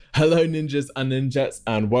Hello ninjas and ninjettes,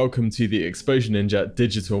 and welcome to the Exposure Ninja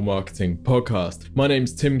Digital Marketing Podcast. My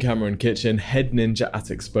name's Tim Cameron Kitchen, head ninja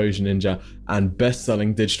at Exposure Ninja and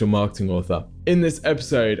best-selling digital marketing author. In this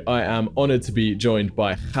episode, I am honored to be joined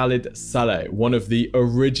by Khalid Saleh, one of the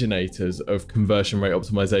originators of conversion rate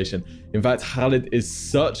optimization. In fact, Khalid is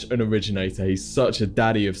such an originator, he's such a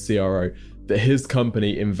daddy of CRO, that his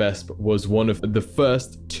company, Invesp, was one of the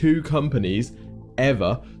first 2 companies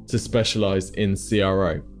ever to specialize in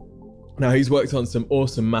CRO. Now, he's worked on some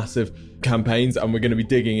awesome, massive campaigns, and we're going to be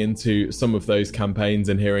digging into some of those campaigns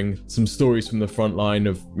and hearing some stories from the front line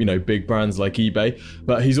of, big brands like eBay.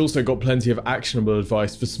 But he's also got plenty of actionable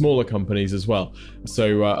advice for smaller companies as well.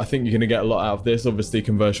 So I think you're going to get a lot out of this. Obviously,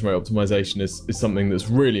 conversion rate optimization is something that's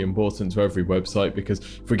really important to every website, because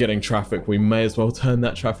if we're getting traffic, we may as well turn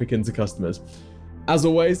that traffic into customers. As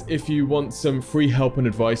always, if you want some free help and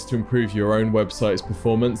advice to improve your own website's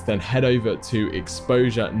performance, then head over to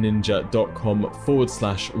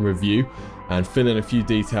exposureninja.com/review and fill in a few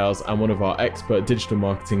details, and one of our expert digital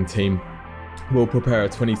marketing team will prepare a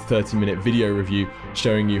 20 to 30 minute video review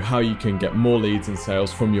showing you how you can get more leads and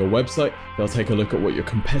sales from your website. They'll take a look at what your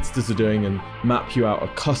competitors are doing and map you out a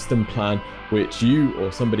custom plan which you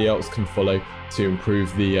or somebody else can follow to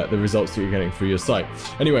improve the results that you're getting through your site.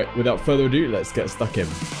 Anyway, without further ado, let's get stuck in.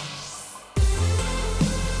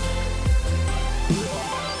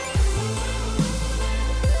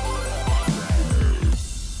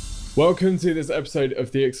 Welcome to this episode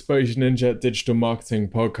of the Exposure Ninja Digital Marketing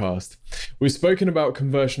Podcast. We've spoken about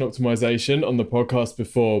conversion optimization on the podcast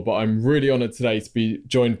before, but I'm really honored today to be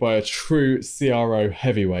joined by a true CRO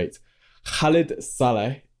heavyweight. Khalid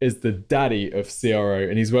Saleh is the daddy of CRO,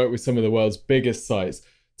 and he's worked with some of the world's biggest sites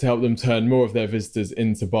to help them turn more of their visitors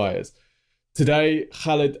into buyers. Today,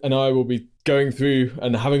 Khalid and I will be going through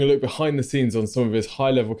and having a look behind the scenes on some of his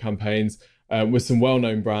high-level campaigns with some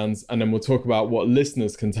well-known brands, and then we'll talk about what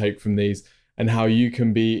listeners can take from these and how you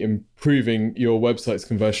can be improving your website's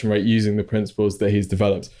conversion rate using the principles that he's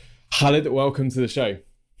developed. Khalid, welcome to the show.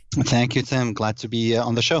 Thank you, Tim. Glad to be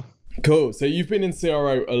on the show. Cool. So you've been in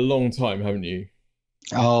CRO a long time, haven't you?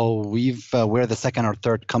 Oh, we're the second or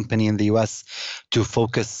third company in the US to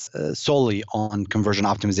focus solely on conversion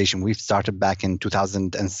optimization. We've started back in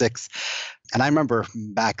 2006. And I remember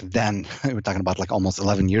back then, we're talking about like almost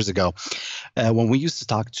 11 years ago, when we used to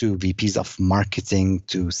talk to VPs of marketing,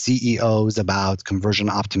 to CEOs about conversion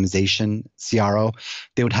optimization, CRO,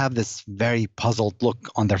 they would have this very puzzled look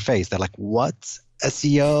on their face. They're like, what?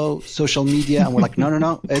 SEO, social media? And we're like,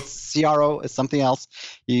 no, it's CRO, it's something else.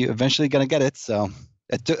 You're eventually going to get it. So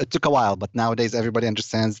it took a while, but nowadays everybody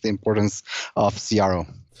understands the importance of CRO.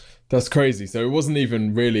 That's crazy. So it wasn't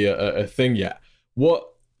even really a thing yet. What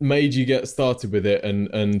made you get started with it,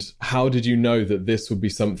 and how did you know that this would be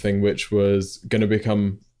something which was going to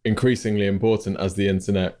become increasingly important as the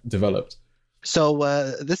internet developed? So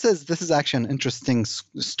this is actually an interesting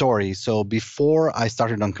story. So before I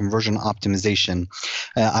started on conversion optimization,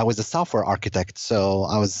 I was a software architect. So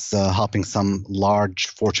I was helping some large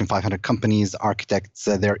Fortune 500 companies architect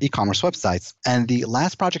their e-commerce websites. And the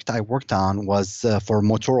last project I worked on was for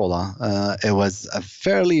Motorola. It was a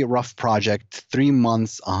fairly rough project, 3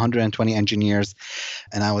 months, 120 engineers,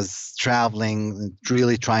 and I was traveling,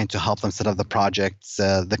 really trying to help them set up the project.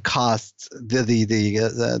 The cost,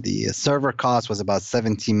 the server cost was about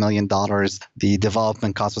 $17 million. The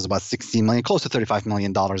development cost was about $16 million, close to $35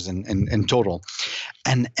 million in total.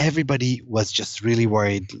 And everybody was just really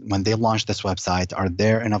worried when they launched this website. Are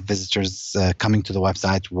there enough visitors coming to the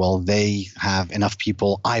website? Will they have enough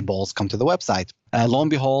eyeballs come to the website? Lo and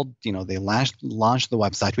behold, they launched the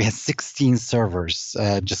website. We had 16 servers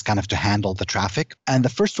just kind of to handle the traffic. And the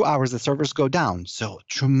first 2 hours, the servers go down. So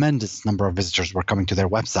tremendous number of visitors were coming to their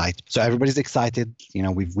website. So everybody's excited.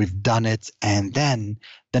 We've done it. And then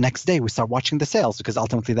the next day we start watching the sales, because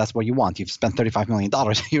ultimately that's what you want. You've spent $35 million.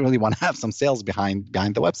 You really want to have some sales behind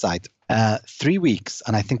the website. 3 weeks,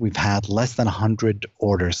 and I think we've had less than 100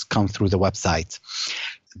 orders come through the website.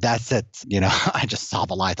 That's it. I just saw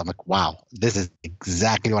the light. I'm like, wow, this is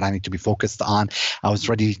exactly what I need to be focused on. I was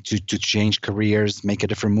ready to change careers, make a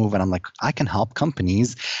different move. And I'm like, I can help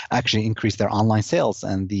companies actually increase their online sales.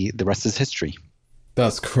 And the rest is history.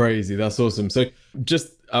 That's crazy. That's awesome. So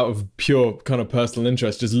just out of pure kind of personal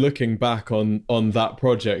interest, just looking back on that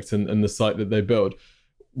project and the site that they built,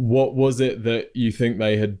 what was it that you think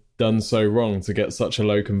they had done so wrong to get such a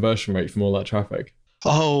low conversion rate from all that traffic?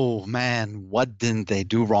 Oh man, what didn't they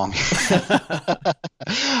do wrong?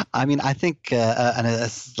 I mean, I think, and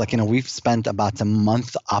it's like, we've spent about a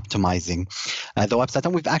month optimizing the website,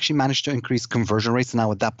 and we've actually managed to increase conversion rates.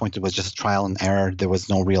 Now, at that point, it was just trial and error. There was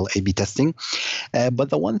no real A/B testing. But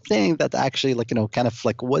the one thing that actually, kind of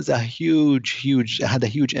like was a had a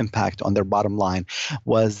huge impact on their bottom line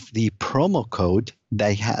was the promo code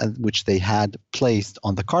which they had placed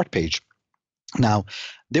on the cart page. Now,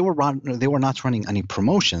 they were not running any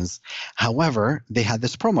promotions. However, they had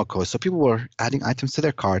this promo code. So people were adding items to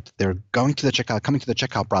their cart. They're coming to the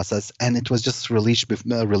checkout process, and it was just released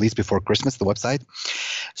before Christmas, the website.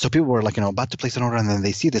 So people were about to place an order, and then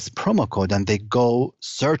they see this promo code, and they go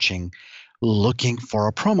searching, looking for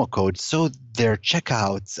a promo code. So their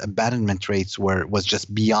checkouts abandonment rates was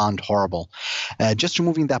just beyond horrible. Just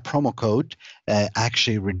removing that promo code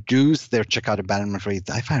actually reduced their checkout abandonment rates,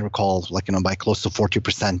 if I recall, by close to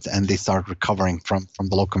 40%, and they started recovering from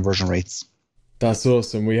the low conversion rates. That's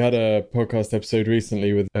awesome. We had a podcast episode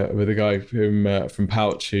recently with a guy from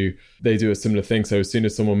Pouch who they do a similar thing. So as soon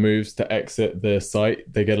as someone moves to exit the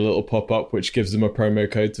site, they get a little pop-up which gives them a promo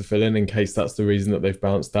code to fill in case that's the reason that they've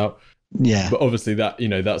bounced out. Yeah. But obviously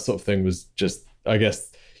that sort of thing was just, I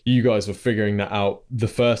guess you guys were figuring that out the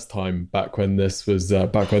first time back when this was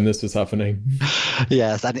happening.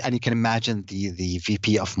 Yes, and you can imagine the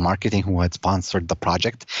VP of marketing who had sponsored the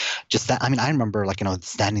project. Just that, I mean, I remember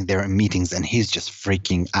standing there in meetings, and he's just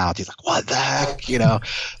freaking out. He's like, "What the heck?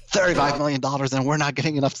 $35 million, and we're not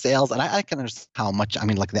getting enough sales." And I can understand how much. I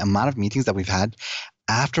mean, the amount of meetings that we've had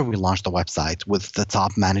after we launched the website with the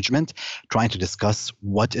top management, trying to discuss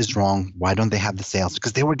what is wrong, why don't they have the sales,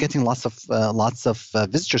 because they were getting lots of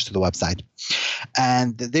visitors to the website,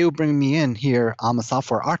 and they would bring me in here. I'm a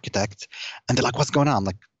software architect, and they're like, "What's going on?" I'm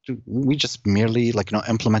like, "Dude, we just merely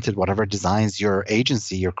implemented whatever designs your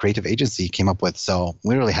creative agency came up with, so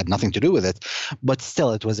we really had nothing to do with it." But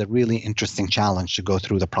still, it was a really interesting challenge to go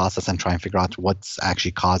through the process and try and figure out what's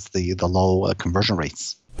actually caused the low conversion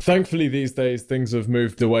rates. Thankfully, these days, things have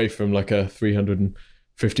moved away from a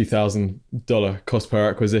 $350,000 cost per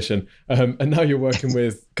acquisition. And now you're working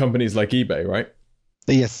with companies like eBay, right?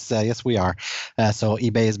 Yes, we are. So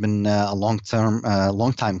eBay has been a long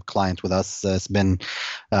time client with us. It's been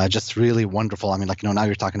just really wonderful. I mean, now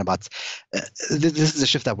you're talking about this is a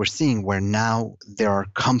shift that we're seeing where now there are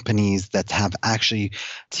companies that have actually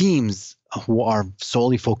teams who are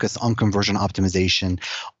solely focused on conversion optimization,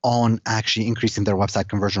 on actually increasing their website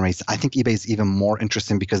conversion rates. I think eBay is even more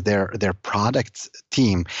interesting because their product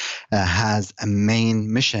team has a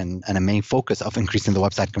main mission and a main focus of increasing the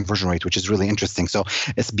website conversion rate, which is really interesting. So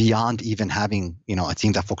it's beyond even having a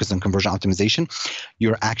team that focuses on conversion optimization.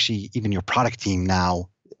 You're actually, even your product team now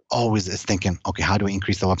always is thinking, okay, how do we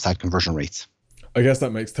increase the website conversion rates? I guess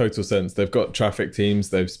that makes total sense. They've got traffic teams.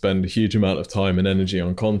 They've spent a huge amount of time and energy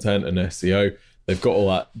on content and SEO. They've got all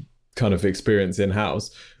that kind of experience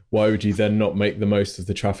in-house. Why would you then not make the most of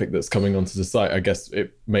the traffic that's coming onto the site? I guess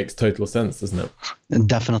it makes total sense, doesn't it?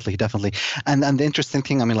 Definitely. And the interesting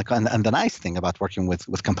thing, I mean, and the nice thing about working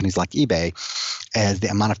with companies like eBay is the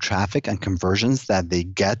amount of traffic and conversions that they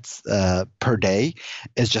get per day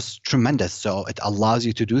is just tremendous. So it allows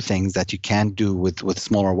you to do things that you can't do with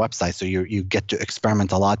smaller websites. So you get to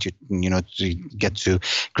experiment a lot. You get to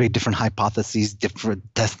create different hypotheses,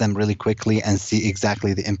 test them really quickly, and see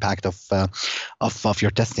exactly the impact of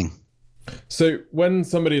your testing. So when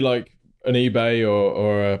somebody like an eBay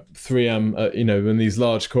or a 3M, when these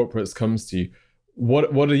large corporates comes to you,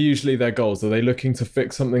 what are usually their goals? Are they looking to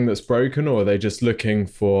fix something that's broken, or are they just looking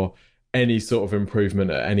for any sort of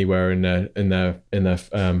improvement anywhere in their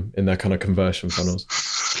kind of conversion funnels?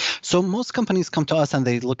 So most companies come to us and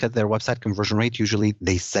they look at their website conversion rate. Usually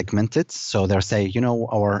they segment it. So they'll say,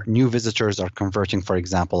 our new visitors are converting, for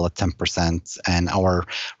example, at 10%, and our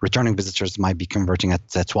returning visitors might be converting at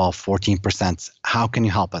 12, 14%. How can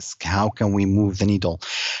you help us? How can we move the needle?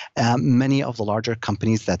 Many of the larger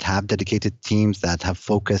companies that have dedicated teams that have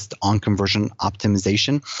focused on conversion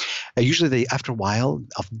optimization, usually after a while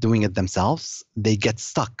of doing it themselves, they get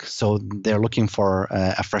stuck. So they're looking for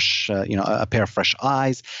a fresh, a pair of fresh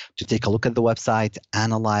eyes to take a look at the website,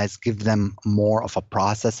 analyze, give them more of a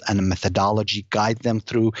process and a methodology, guide them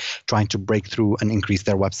through trying to break through and increase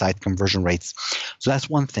their website conversion rates. So that's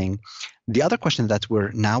one thing. The other question that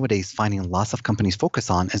we're nowadays finding lots of companies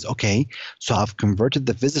focus on is, okay, so I've converted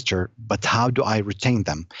the visitor, but how do I retain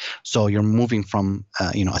them? So you're moving from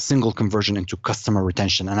a single conversion into customer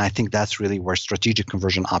retention. And I think that's really where strategic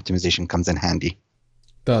conversion optimization comes in handy.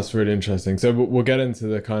 That's really interesting. So we'll get into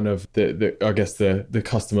the kind of the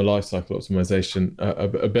customer lifecycle optimization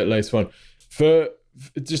a bit later on. For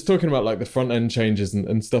just talking about like the front end changes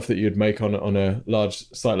and stuff that you'd make on a large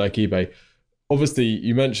site like eBay. Obviously,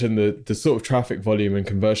 you mentioned the sort of traffic volume and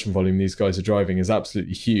conversion volume these guys are driving is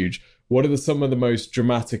absolutely huge. What are some of the most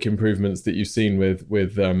dramatic improvements that you've seen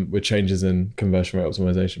with changes in conversion rate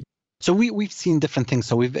optimization? So we've seen different things.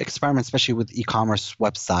 So we've experimented, especially with e-commerce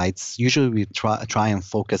websites. Usually we try and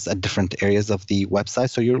focus at different areas of the website.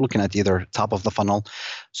 So you're looking at either top of the funnel,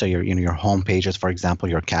 so your home pages, for example,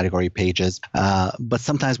 your category pages. But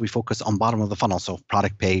sometimes we focus on bottom of the funnel, so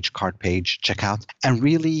product page, cart page, checkout. And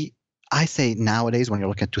really, I say nowadays, when you're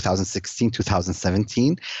looking at 2016,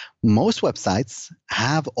 2017, most websites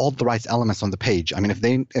have all the right elements on the page. I mean,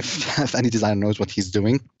 if any designer knows what he's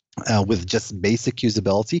doing, with just basic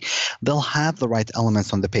usability, they'll have the right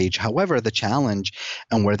elements on the page. However, the challenge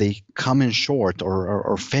and where they come in short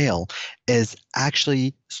or fail is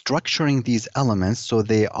actually structuring these elements so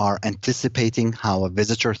they are anticipating how a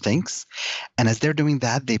visitor thinks. And as they're doing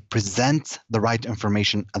that, they present the right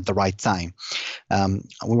information at the right time.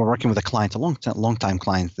 We were working with a client, a long time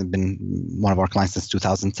client. They've been one of our clients since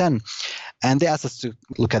 2010. And they asked us to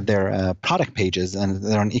look at their product pages, and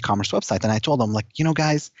they're an e-commerce website. And I told them, like,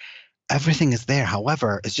 guys, everything is there.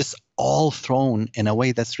 However, it's just all thrown in a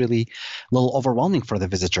way that's really a little overwhelming for the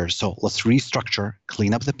visitor. So let's restructure,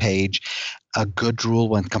 clean up the page. A good rule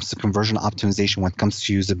when it comes to conversion optimization, when it comes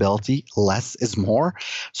to usability, less is more.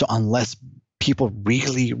 So unless people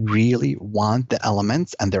really, really want the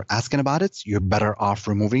elements and they're asking about it, you're better off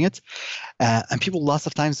removing it. And people lots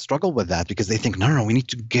of times struggle with that because they think, no, we need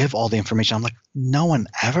to give all the information. I'm like, no one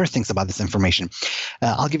ever thinks about this information.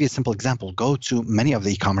 I'll give you a simple example. Go to many of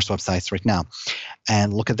the e-commerce websites right now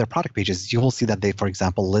and look at their product pages. You will see that they, for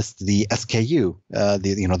example, list the SKU,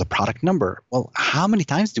 the product number. Well, how many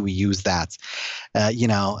times do we use that?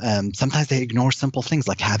 Sometimes they ignore simple things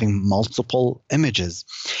like having multiple images.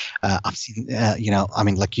 I've seen,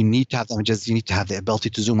 you need to have the images. You need to have the ability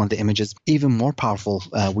to zoom on the images. Even more powerful,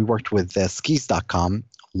 we worked with skis.com,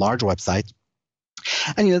 large website.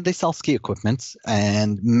 And they sell ski equipment,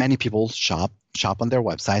 and many people shop on their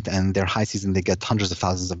website, and their high season they get hundreds of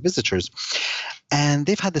thousands of visitors. And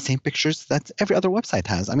they've had the same pictures that every other website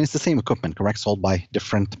has. I mean, it's the same equipment, correct? Sold by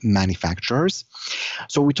different manufacturers.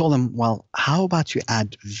 So we told them, well, how about you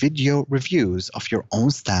add video reviews of your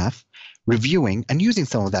own staff reviewing and using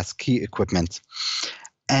some of that ski equipment?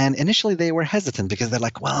 And initially they were hesitant because they're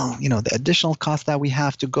like, well, the additional cost that we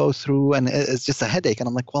have to go through, and it's just a headache. And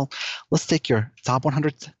I'm like, well, let's take your top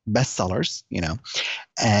 100 bestsellers,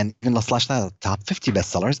 and even let's slash that top 50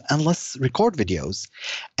 bestsellers, and let's record videos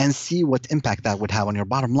and see what impact that would have on your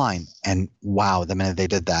bottom line. And wow, the minute they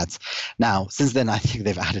did that. Now, since then, I think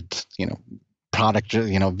they've added, product,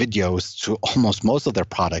 videos to almost most of their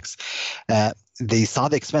products. They saw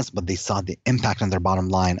the expense, but they saw the impact on their bottom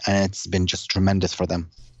line, and it's been just tremendous for them.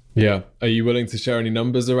 Yeah. Are you willing to share any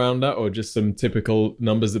numbers around that, or just some typical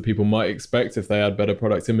numbers that people might expect if they had better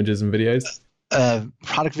product images and videos?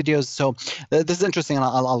 Product videos. So this is interesting, and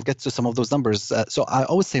I'll get to some of those numbers. So I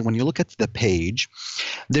always say when you look at the page,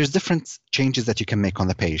 there's different changes that you can make on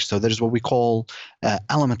the page. So there's what we call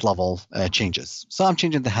element level changes. So I'm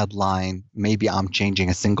changing the headline. Maybe I'm changing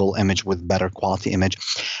a single image with better quality image.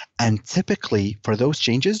 And typically for those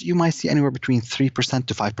changes, you might see anywhere between 3%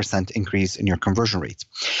 to 5% increase in your conversion rate.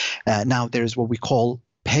 Now there's what we call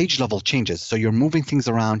page level changes. So you're moving things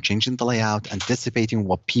around, changing the layout, anticipating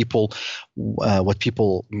what people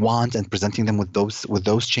want, and presenting them with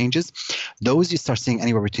those changes. Those you start seeing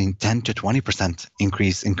anywhere between 10 to 20%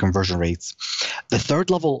 increase in conversion rates. The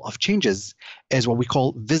third level of changes is what we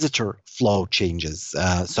call visitor flow changes.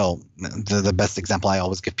 So the best example I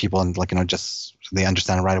always give people, and just they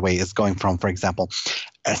understand it right away, is going from, for example,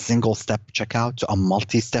 a single step checkout to a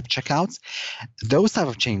multi-step checkout. Those type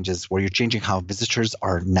of changes where you're changing how visitors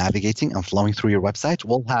are navigating and flowing through your website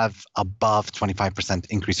will have above 25%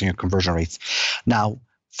 increase in your conversion rates. Now,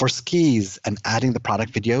 for skis and adding the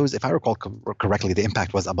product videos, if I recall correctly, the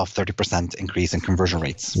impact was above 30% increase in conversion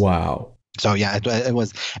rates. Wow. So yeah,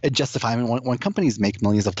 it justified. I mean, when companies make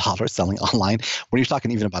millions of dollars selling online, when you're talking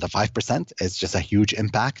even about a 5%, it's just a huge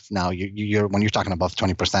impact. Now when you're talking above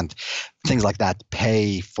 20%, things like that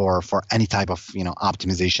pay for any type of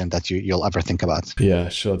optimization that you'll ever think about. Yeah,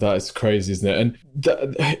 sure, that is crazy, isn't it? And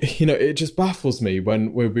it just baffles me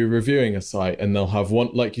when we'll be reviewing a site and they'll have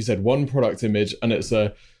one, like you said, one product image, and it's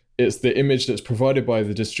the image that's provided by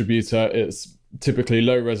the distributor. It's typically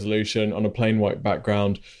low resolution on a plain white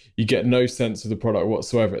background. You get no sense of the product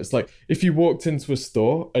whatsoever. It's like if you walked into a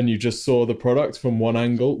store and you just saw the product from one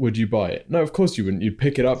angle, would you buy it? No, of course you wouldn't. You'd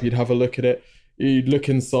pick it up, you'd have a look at it, you'd look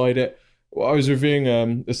inside it. I was reviewing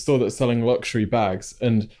a store that's selling luxury bags,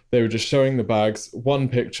 and they were just showing the bags, one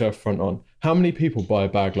picture front on. How many people buy a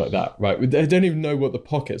bag like that, right? They don't even know what the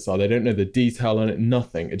pockets are. They don't know the detail on it,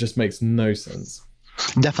 nothing. It just makes no sense.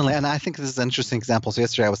 Definitely. And I think this is an interesting example. So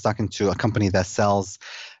yesterday I was talking to a company that sells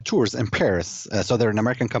tours in Paris. So they're an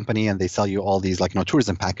American company and they sell you all these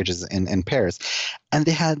tourism packages in Paris. And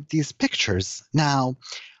they had these pictures. Now,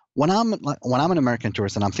 when I'm an American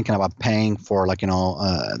tourist and I'm thinking about paying for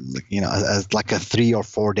as like a 3 or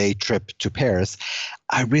 4 day trip to Paris,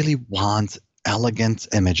 I really want elegant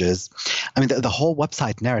images. I mean, the whole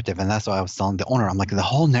website narrative, and that's why I was telling the owner, I'm like, the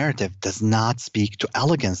whole narrative does not speak to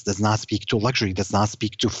elegance, does not speak to luxury, does not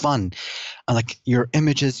speak to fun. And like your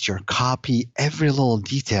images, your copy, every little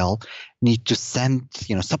detail need to send,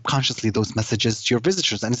 subconsciously those messages to your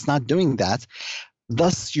visitors, and it's not doing that.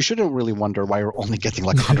 Thus, you shouldn't really wonder why you're only getting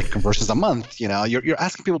like 100 conversions a month. You're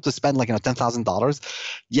asking people to spend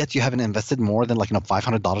 $10,000, yet you haven't invested more than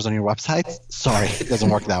 $500 on your website. Sorry, it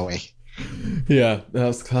doesn't work that way. Yeah,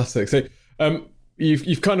 that's classic. So,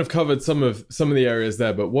 you've kind of covered some of the areas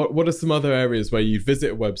there, but what are some other areas where you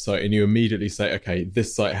visit a website and you immediately say, okay,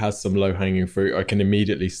 this site has some low hanging fruit. I can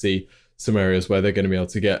immediately see some areas where they're going to be able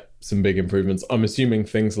to get some big improvements. I'm assuming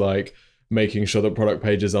things like making sure that product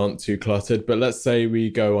pages aren't too cluttered. But let's say we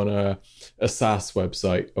go on a SaaS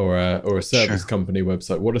website or a service company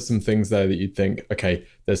website. What are some things there that you'd think, okay,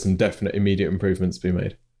 there's some definite immediate improvements to be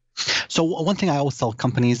made? So one thing I always tell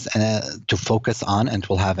companies to focus on, and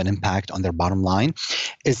will have an impact on their bottom line,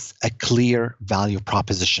 is a clear value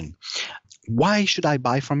proposition. Why should I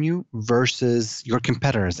buy from you versus your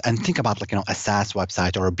competitors? And think about a SaaS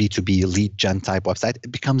website or a B2B lead gen type website.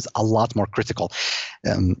 It becomes a lot more critical.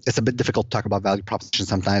 It's a bit difficult to talk about value proposition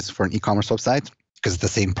sometimes for an e-commerce website, because the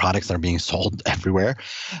same products are being sold everywhere.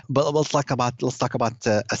 But let's talk about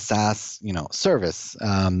a SaaS, service.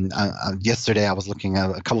 Yesterday, I was looking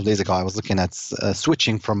at a couple of days ago. I was looking at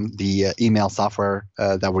switching from the email software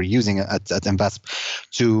that we're using at Invesp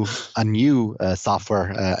to a new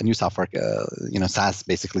software, SaaS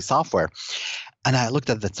basically software. And I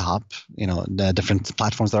looked at the top, the different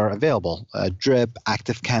platforms that are available, Drip,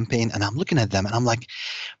 ActiveCampaign, and I'm looking at them and I'm like,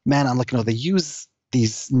 man, they use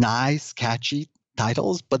these nice, catchy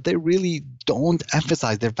titles, but they really don't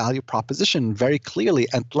emphasize their value proposition very clearly,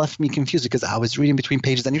 and left me confused because I was reading between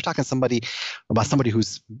pages and you're talking about somebody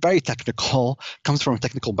who's very technical, comes from a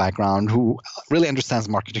technical background, who really understands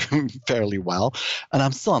marketing fairly well. And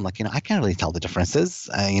I'm like, I can't really tell the differences,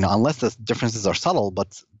 unless the differences are subtle,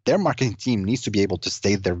 but their marketing team needs to be able to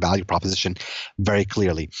state their value proposition very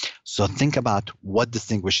clearly. So think about what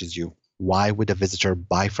distinguishes you. Why would a visitor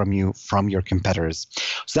buy from you from your competitors?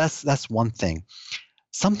 So that's one thing.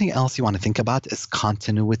 Something else you want to think about is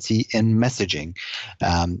continuity in messaging.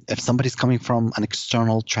 If somebody's coming from an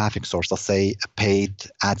external traffic source, let's say a paid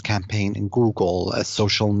ad campaign in Google, a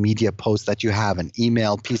social media post that you have, an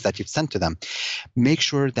email piece that you've sent to them, make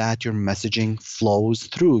sure that your messaging flows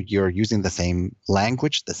through. You're using the same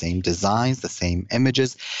language, the same designs, the same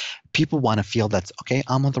images. People want to feel that, okay,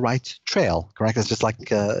 I'm on the right trail, correct? It's just like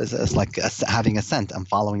having a scent. I'm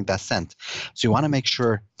following that scent. So you want to make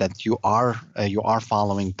sure that you are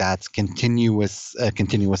following that continuous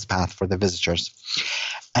path for the visitors.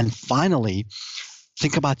 And finally,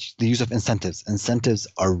 think about the use of incentives. Incentives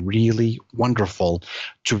are really wonderful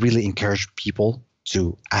to really encourage people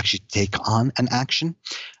to actually take on an action.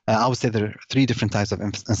 I would say there are 3 different types of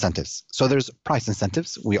incentives. So there's price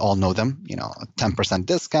incentives. We all know them, 10%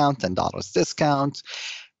 discount, $10 discount,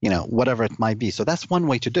 whatever it might be. So that's one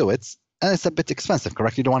way to do it. And it's a bit expensive,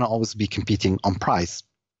 correct? You don't want to always be competing on price.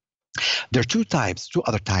 There are two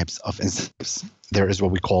other types of incentives. There is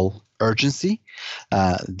what we call urgency.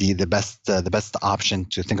 The best option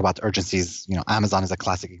to think about urgency is, Amazon is a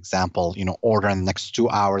classic example. Order in the next 2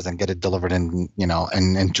 hours and get it delivered in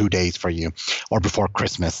 2 days for you, or before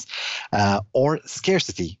Christmas. Or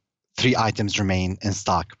scarcity, 3 items remain in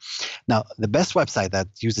stock. Now, the best website that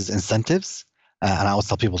uses incentives, and I always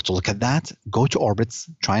tell people to look at that, go to Orbitz,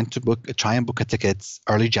 try and book a ticket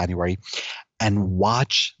early January, and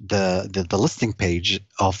watch the listing page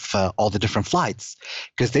of all the different flights,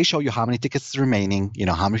 because they show you how many tickets are remaining,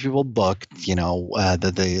 how many people booked,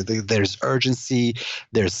 there's urgency,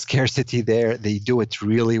 there's scarcity there. They do it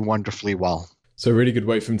really wonderfully well. So a really good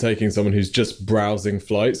way from taking someone who's just browsing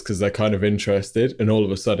flights because they're kind of interested, and all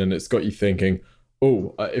of a sudden it's got you thinking,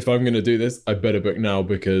 oh, if I'm going to do this, I better book now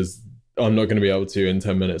because I'm not going to be able to in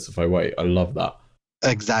 10 minutes if I wait. I love that.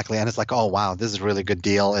 Exactly. And it's like, oh, wow, this is a really good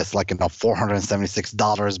deal. It's like,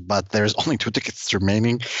 $476, but there's only 2 tickets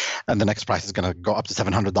remaining and the next price is going to go up to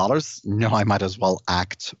 $700. No, I might as well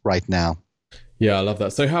act right now. Yeah, I love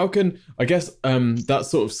that. So how can, I guess, that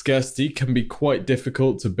sort of scarcity can be quite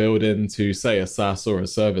difficult to build into, say, a SaaS or a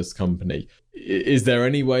service company. Is there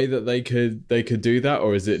any way that they could do that,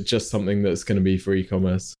 or is it just something that's going to be for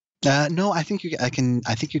e-commerce? No, I think I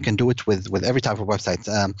think you can do it with every type of website.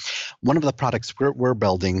 One of the products we're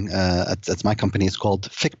building at my company is called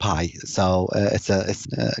FigPie. So it's a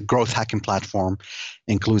growth hacking platform.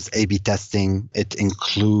 Includes A/B testing. It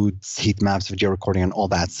includes heat maps, video recording, and all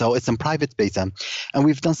that. So it's in private beta, and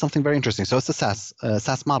we've done something very interesting. So it's a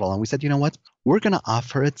SaaS model, and we said, you know what? We're going to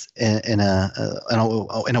offer it in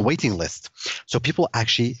a waiting list. So people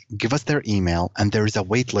actually give us their email, and there is a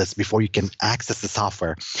wait list before you can access the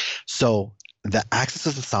software. So the access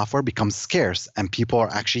to the software becomes scarce, and people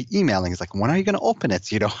are actually emailing. It's like, when are you going to open it?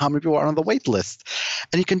 How many people are on the wait list?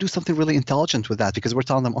 And you can do something really intelligent with that, because we're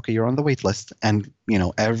telling them, okay, you're on the wait list, and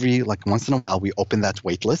every once in a while we open that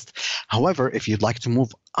wait list. However, if you'd like to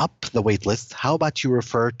move up the wait list, how about you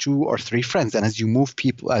refer 2 or 3 friends? And as you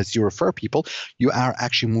refer people, you are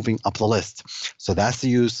actually moving up the list. So that's the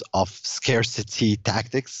use of scarcity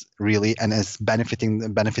tactics, really, and is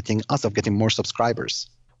benefiting us of getting more subscribers.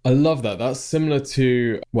 I love that. That's similar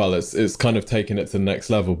to, well, it's kind of taken it to the next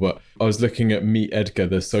level, but I was looking at Meet Edgar,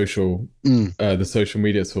 the social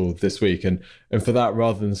media tool this week. And for that,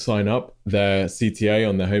 rather than sign up, their CTA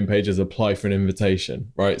on their homepage is apply for an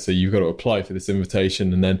invitation, right? So you've got to apply for this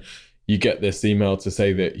invitation, and then you get this email to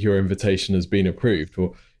say that your invitation has been approved.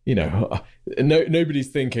 Or, nobody's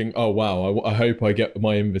thinking, oh, wow, I hope I get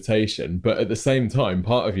my invitation. But at the same time,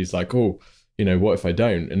 part of you is like, oh, what if I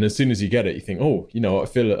don't? And as soon as you get it, you think, oh, I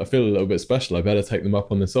feel a little bit special. I better take them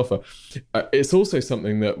up on this offer. It's also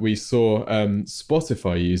something that we saw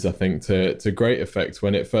Spotify use, I think, to great effect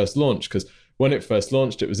when it first launched. Because when it first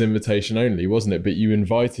launched, it was invitation only, wasn't it? But you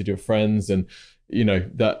invited your friends, and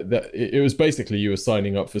that it was basically you were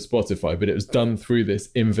signing up for Spotify, but it was done through this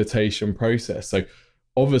invitation process. So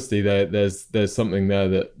obviously there's something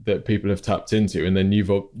there that people have tapped into, and then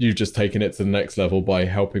you've just taken it to the next level by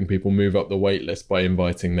helping people move up the wait list by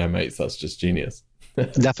inviting their mates. That's just genius.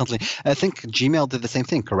 Definitely. I think Gmail did the same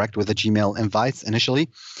thing, correct? With the Gmail invites initially,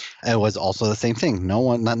 it was also the same thing.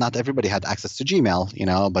 Not everybody had access to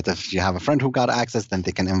Gmail, but if you have a friend who got access, then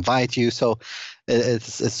they can invite you. So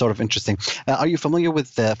it's sort of interesting. Are you familiar with,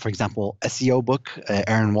 for example, SEO Book,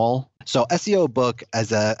 Aaron Wall? So SEO Book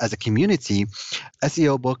as a community,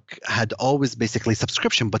 SEO Book had always basically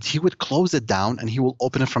subscription, but he would close it down and he will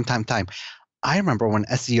open it from time to time. I remember when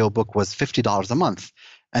SEO Book was $50 a month,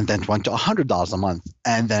 and then it went to $100 a month,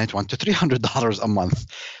 and then it went to $300 a month,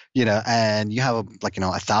 and you have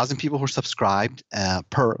 1,000 people who are subscribed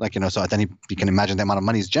per, so then you can imagine the amount of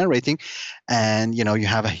money it's generating, and you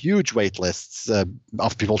have a huge wait lists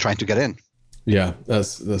of people trying to get in. Yeah,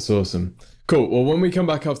 that's awesome. Cool. Well, when we come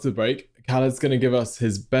back after the break, Khaled's going to give us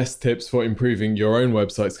his best tips for improving your own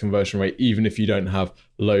website's conversion rate, even if you don't have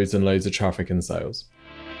loads and loads of traffic and sales.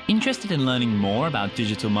 Interested in learning more about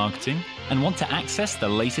digital marketing and want to access the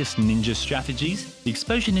latest ninja strategies? The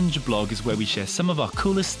Exposure Ninja blog is where we share some of our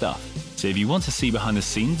coolest stuff. So if you want to see behind the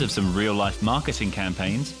scenes of some real-life marketing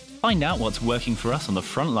campaigns, find out what's working for us on the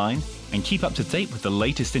front line, and keep up to date with the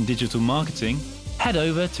latest in digital marketing, head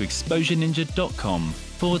over to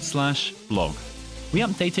exposureninja.com/blog. We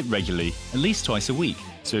update it regularly, at least twice a week.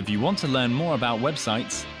 So if you want to learn more about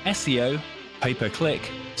websites, SEO,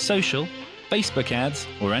 pay-per-click, social, Facebook ads,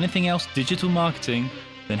 or anything else digital marketing,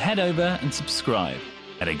 then head over and subscribe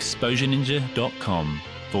at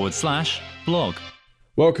exposureninja.com/blog.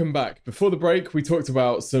 Welcome back. Before the break, we talked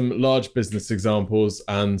about some large business examples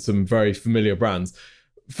and some very familiar brands.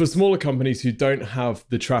 For smaller companies who don't have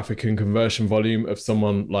the traffic and conversion volume of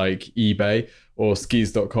someone like eBay or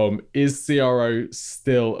skis.com, is CRO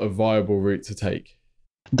still a viable route to take?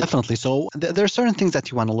 Definitely. So there are certain things that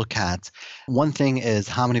you want to look at. One thing is,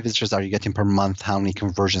 how many visitors are you getting per month? How many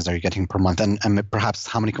conversions are you getting per month? And perhaps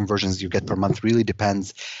how many conversions you get per month really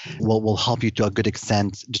depends. Will help you to a good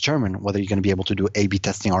extent determine whether you're going to be able to do A/B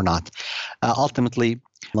testing or not. Ultimately,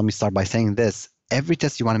 let me start by saying this. Every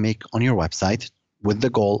test you want to make on your website, with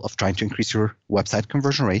the goal of trying to increase your website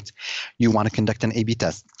conversion rate, you want to conduct an A/B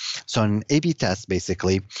test. So an A/B test,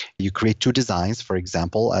 basically, you create 2 designs, for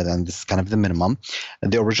example, and this is kind of the minimum,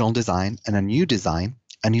 the original design and a new design,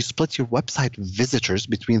 and you split your website visitors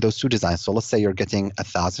between those 2 designs. So let's say you're getting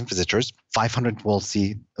 1,000 visitors, 500 will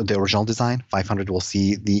see the original design, 500 will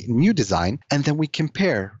see the new design, and then we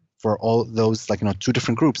compare for all those 2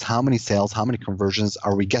 different groups, how many sales, how many conversions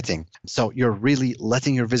are we getting? So you're really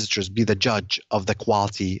letting your visitors be the judge of the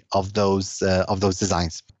quality of those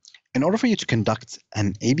designs. In order for you to conduct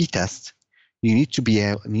an A/B test, you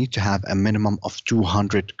need to have a minimum of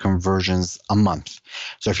 200 conversions a month.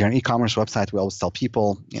 So if you're an e-commerce website, we always tell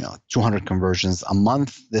people, 200 conversions a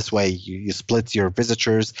month. This way you split your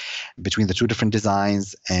visitors between the two different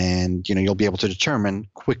designs, and you'll be able to determine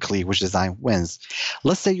quickly which design wins.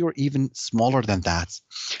 Let's say you're even smaller than that.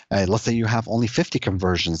 Let's say you have only 50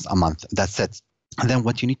 conversions a month. That's it. And then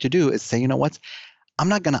what you need to do is say, you know what? I'm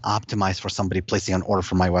not going to optimize for somebody placing an order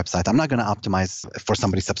for my website. I'm not going to optimize for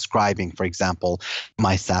somebody subscribing, for example,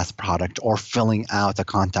 my SaaS product or filling out a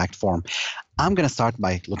contact form. I'm going to start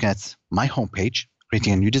by looking at my homepage,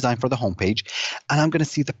 creating a new design for the homepage, and I'm going to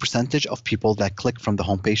see the percentage of people that click from the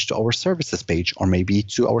homepage to our services page or maybe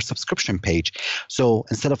to our subscription page. So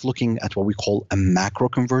instead of looking at what we call a macro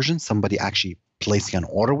conversion, somebody actually placing an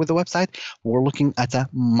order with the website, we're looking at a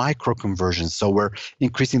micro conversion. So we're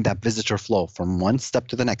increasing that visitor flow from one step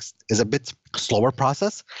to the next. It's a bit slower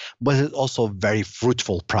process, but it's also a very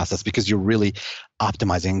fruitful process because you're really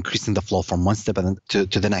optimizing, increasing the flow from one step to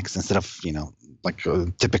the next instead of,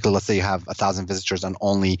 typically, let's say you have 1,000 visitors and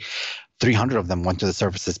only 300 of them went to the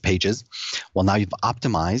services pages. Well, now you've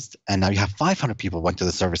optimized and now you have 500 people went to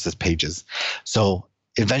the services pages. So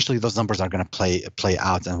eventually those numbers are going to play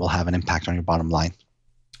out and will have an impact on your bottom line.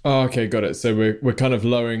 Oh, okay, got it. So we're kind of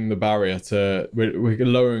lowering the barrier we're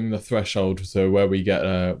lowering the threshold to where we get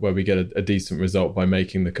a decent result by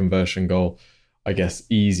making the conversion goal, I guess,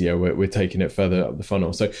 easier. We're taking it further up the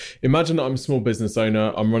funnel. So imagine that I'm a small business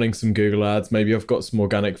owner. I'm running some Google ads. Maybe I've got some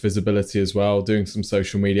organic visibility as well, doing some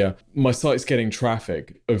social media. My site's getting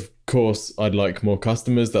traffic. Of course, I'd like more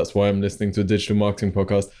customers. That's why I'm listening to a digital marketing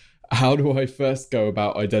podcast. How do I first go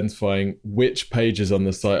about identifying which pages on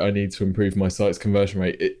the site I need to improve my site's conversion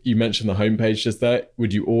rate? You mentioned the homepage just there.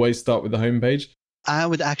 Would you always start with the homepage? I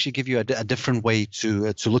would actually give you a different way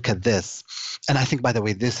to look at this. And I think, by the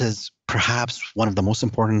way, this is perhaps one of the most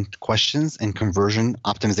important questions in conversion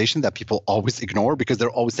optimization that people always ignore because they're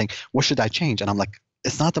always saying, what should I change? And I'm like,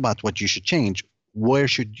 it's not about what you should change. Where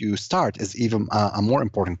should you start is even a more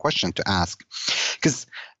important question to ask. Because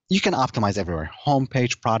you can optimize everywhere.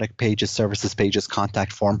 Homepage, product pages, services pages,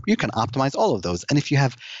 contact form. You can optimize all of those. And if you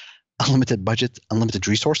have unlimited budget, unlimited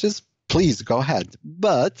resources, please go ahead.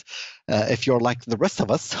 But if you're like the rest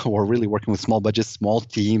of us who are really working with small budgets, small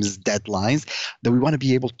teams, deadlines, then we want to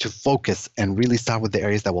be able to focus and really start with the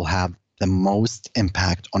areas that will have the most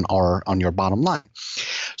impact on your bottom line.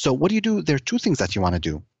 So what do you do? There are two things that you want to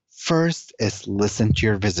do. First is listen to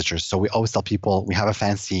your visitors. So we always tell people, we have a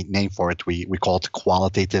fancy name for it. We call it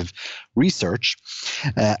qualitative research.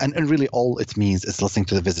 And really all it means is listening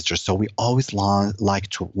to the visitors. So we always like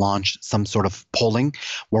to launch some sort of polling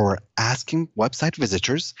where we're asking website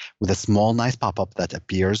visitors with a small, nice pop-up that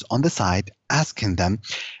appears on the side, asking them,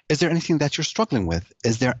 is there anything that you're struggling with?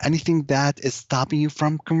 Is there anything that is stopping you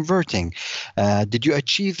from converting? Did you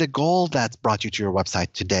achieve the goal that brought you to your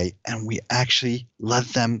website today? And we actually let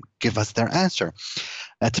them give us their answer.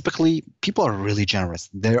 Typically, people are really generous.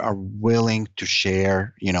 They are willing to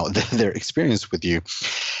share, their experience with you.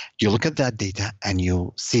 You look at that data and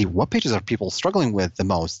you see what pages are people struggling with the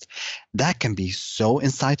most. That can be so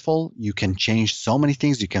insightful. You can change so many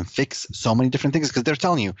things. You can fix so many different things because they're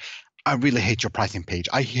telling you, I really hate your pricing page.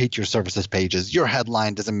 I hate your services pages. Your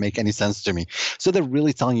headline doesn't make any sense to me. So they're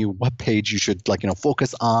really telling you what page you should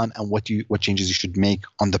focus on and what changes you should make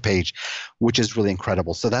on the page, which is really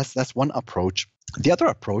incredible. So that's one approach. The other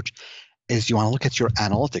approach is you want to look at your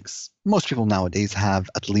analytics. Most people nowadays have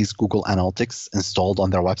at least Google Analytics installed on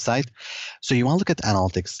their website. So you want to look at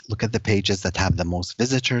analytics, look at the pages that have the most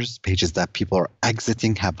visitors, pages that people are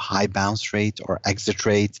exiting, have high bounce rate or exit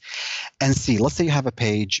rate, and see, let's say you have a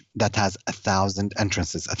page that has 1,000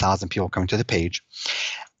 entrances, 1,000 people coming to the page,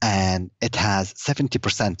 and it has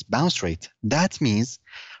 70% bounce rate. That means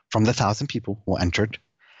from the 1,000 people who entered,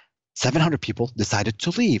 700 people decided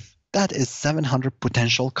to leave. That is 700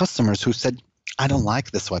 potential customers who said, I don't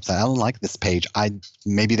like this website. I don't like this page.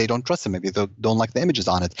 Maybe they don't trust it. Maybe they don't like the images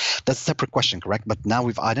on it. That's a separate question, correct? But now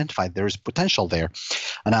we've identified there is potential there.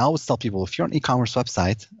 And I always tell people, if you're an e-commerce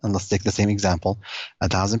website, and let's take the same example,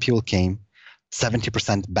 1,000 people came,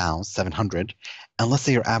 70% bounce, 700, and let's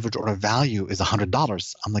say your average order value is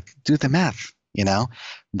 $100. I'm like, do the math.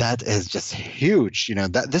 That is just huge.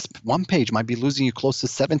 That this one page might be losing you close to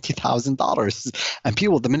 $70,000. And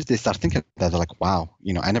people, the minute they start thinking of that, they're like, wow,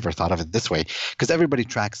 I never thought of it this way. Because everybody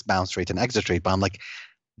tracks bounce rate and exit rate. But I'm like,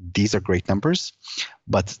 these are great numbers,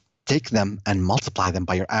 but take them and multiply them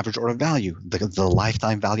by your average order value, the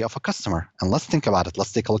lifetime value of a customer. And let's think about it.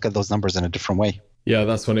 Let's take a look at those numbers in a different way. Yeah,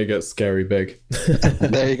 that's when it gets scary big.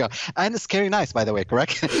 There you go. And it's scary nice, by the way,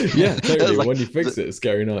 correct? Yeah, totally. When you fix it, it's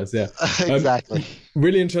scary nice. Yeah, exactly.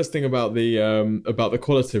 Really interesting about the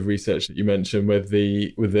qualitative research that you mentioned with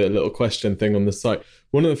the little question thing on the site.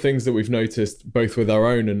 One of the things that we've noticed both with our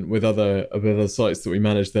own and with other sites that we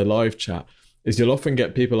manage their live chat is you'll often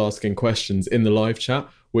get people asking questions in the live chat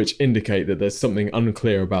which indicate that there's something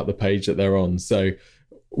unclear about the page that they're on. So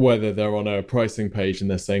whether they're on a pricing page and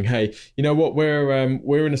they're saying, hey, you know what,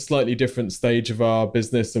 we're in a slightly different stage of our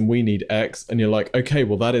business and we need X, and you're like, okay,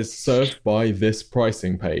 well, that is served by this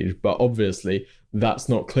pricing page, but obviously that's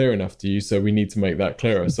not clear enough to you, so we need to make that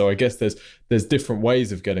clearer. So I guess there's different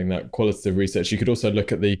ways of getting that qualitative research. You could also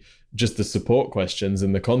look at the support questions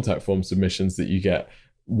and the contact form submissions that you get.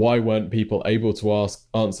 Why weren't people able to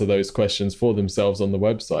answer those questions for themselves on the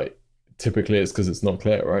website? Typically it's because it's not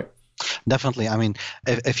clear, right? Definitely. I mean,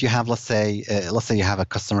 if you have, let's say you have a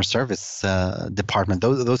customer service department,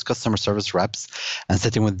 those customer service reps, and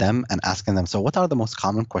sitting with them and asking them, so what are the most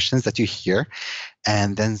common questions that you hear?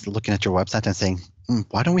 And then looking at your website and saying,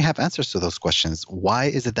 why don't we have answers to those questions? Why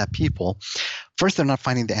is it that people, first, they're not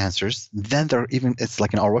finding the answers, then it's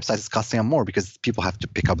like our website is costing them more because people have to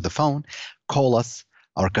pick up the phone, call us.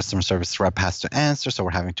 Our customer service rep has to answer, so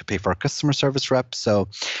we're having to pay for a customer service rep. So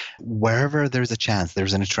wherever there's a chance,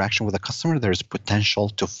 there's an interaction with a customer, there's potential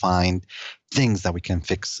to find things that we can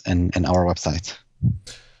fix in our website.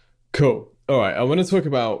 Cool. All right. I want to talk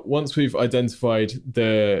about, once we've identified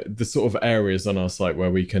the sort of areas on our site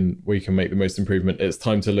where we can make the most improvement, it's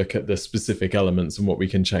time to look at the specific elements and what we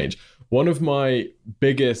can change. One of my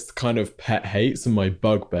biggest kind of pet hates and my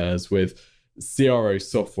bugbears with CRO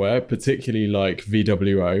software, particularly like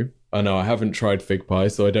VWO, I know I haven't tried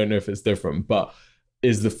FigPi, so I don't know if it's different, but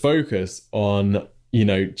is the focus on,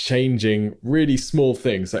 changing really small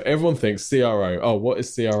things. So everyone thinks CRO, oh, what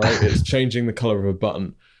is CRO? It's changing the color of a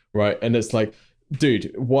button, right? And it's like,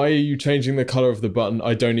 dude, why are you changing the color of the button?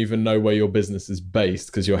 I don't even know where your business is based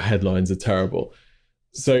because your headlines are terrible.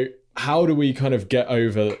 So how do we kind of get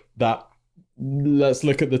over that? Let's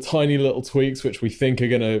look at the tiny little tweaks which we think are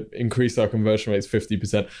going to increase our conversion rates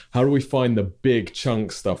 50%. How do we find the big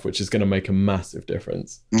chunk stuff which is going to make a massive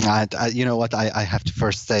difference? You know what? I have to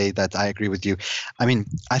first say that I agree with you. I mean,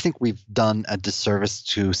 I think we've done a disservice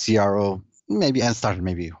to CRO maybe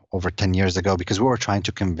over 10 years ago, because we were trying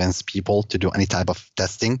to convince people to do any type of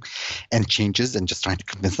testing and changes and just trying to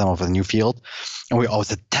convince them of a new field. And we always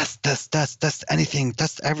said, test anything,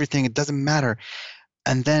 test everything. It doesn't matter.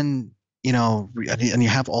 And then, and you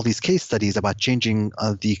have all these case studies about changing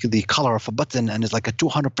the color of a button, and it's like a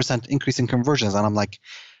 200% increase in conversions. And I'm like,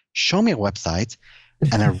 show me a website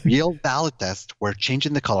and a real valid test where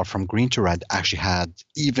changing the color from green to red actually had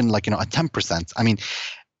even a 10%. I mean,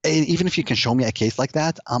 even if you can show me a case like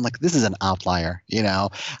that, I'm like, this is an outlier. I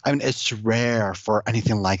mean, it's rare for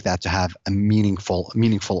anything like that to have a meaningful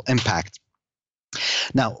impact.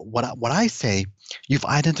 Now, what I say, you've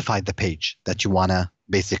identified the page that you want to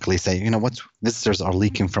basically say, what visitors are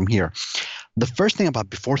leaking from here. The first thing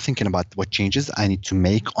before thinking about what changes I need to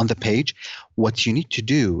make on the page, what you need to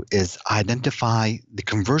do is identify the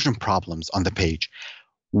conversion problems on the page.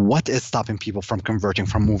 What is stopping people from converting,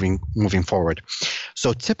 from moving forward?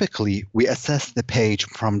 So typically, we assess the page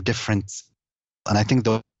from different, and I think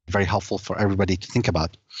those are very helpful for everybody to think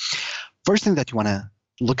about. First thing that you want to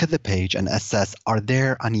look at the page and assess, are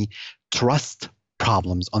there any trust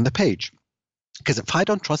problems on the page? Because if I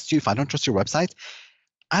don't trust you, if I don't trust your website,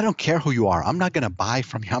 I don't care who you are. I'm not going to buy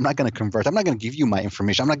from you. I'm not going to convert. I'm not going to give you my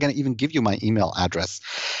information. I'm not going to even give you my email address.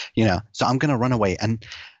 So I'm going to run away. And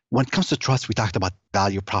when it comes to trust, we talked about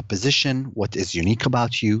value proposition, what is unique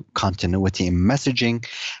about you, continuity in messaging,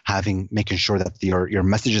 making sure that your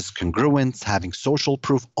message is congruent, having social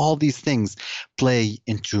proof. All these things play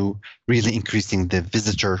into really increasing the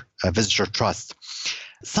visitor trust.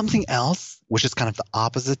 Something else, which is kind of the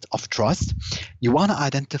opposite of trust, you want to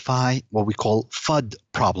identify what we call FUD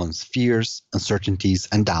problems, fears, uncertainties,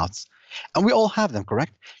 and doubts. And we all have them,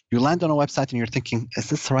 correct? You land on a website and you're thinking, is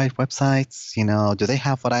this the right website? Do they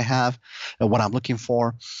have what I have, what I'm looking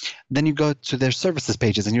for? Then you go to their services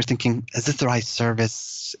pages and you're thinking, is this the right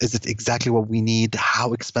service? Is it exactly what we need?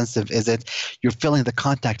 How expensive is it? You're filling the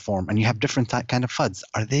contact form and you have different kind of FUDs.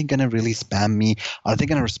 Are they going to really spam me? Are they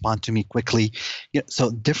going to respond to me quickly?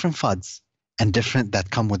 So different FUDs and different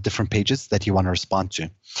that come with different pages that you want to respond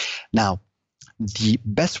to. Now, the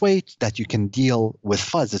best way that you can deal with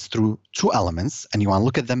FUDs is through two elements, and you want to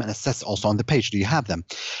look at them and assess also on the page. Do you have them?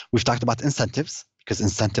 We've talked about incentives, because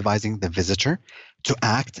incentivizing the visitor to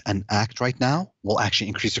act right now will actually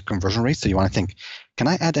increase your conversion rate. So you want to think, can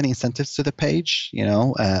I add any incentives to the page?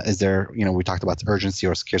 Is there, we talked about urgency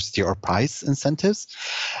or scarcity or price incentives.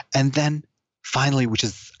 And then finally, which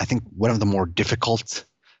is, I think, one of the more difficult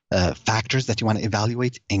factors that you want to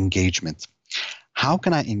evaluate, engagement. How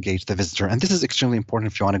can I engage the visitor? And this is extremely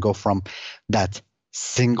important if you want to go from that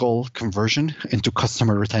single conversion into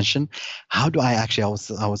customer retention. How do I actually,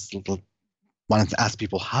 I was wanted to ask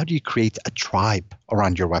people, how do you create a tribe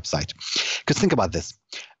around your website? Because think about this.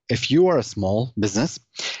 If you are a small business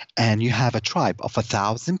and you have a tribe of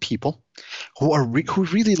 1,000 people who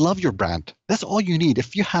really love your brand, that's all you need.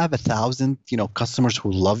 If you have 1,000, customers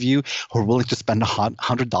who love you, who are willing to spend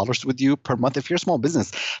 $100 with you per month, if you're a small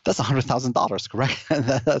business, that's $100,000, correct? And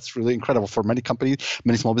that's really incredible for many companies,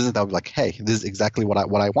 many small businesses that would be like, hey, this is exactly what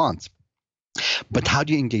I want. But how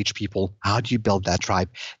do you engage people? How do you build that tribe?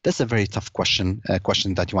 That's a very tough question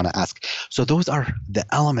that you want to ask. So those are the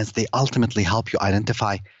elements. They ultimately help you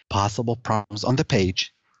identify possible problems on the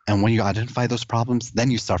page. And when you identify those problems,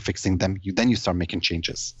 then you start fixing them. Then you start making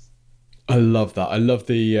changes. I love that. I love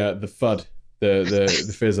the FUD,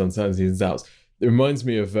 the fears, uncertainties, and doubts. It reminds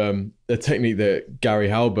me of a technique that Gary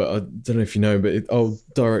Halbert, I don't know if you know, but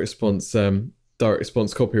direct response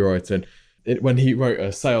copywriting. When he wrote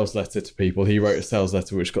a sales letter to people, he wrote a sales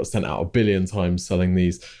letter which got sent out 1 billion times selling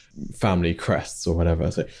these family crests or whatever.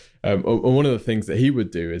 So one of the things that he would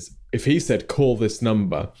do is if he said, call this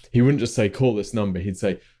number, he wouldn't just say, call this number. He'd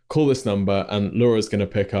say, call this number and Laura's going to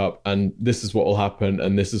pick up and this is what will happen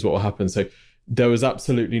and this is what will happen. So there was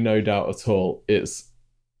absolutely no doubt at all.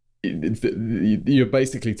 You're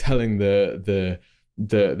basically telling the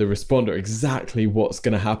responder exactly what's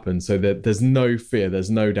going to happen, so that there's no fear, there's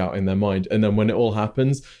no doubt in their mind. And then when it all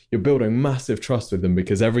happens, you're building massive trust with them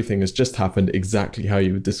because everything has just happened exactly how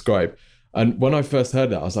you would describe. And when I first heard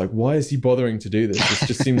that, I was like, why is he bothering to do this? This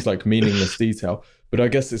just seems like meaningless detail. But I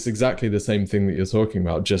guess it's exactly the same thing that you're talking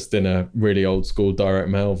about, just in a really old school direct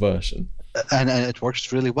mail version. And it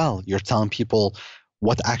works really well. You're telling people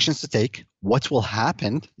what actions to take, what will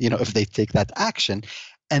happen, if they take that action.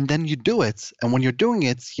 And then you do it. And when you're doing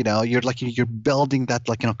it, you're building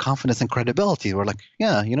that confidence and credibility. We're like,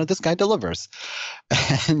 yeah, this guy delivers.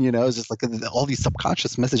 And, it's just like all these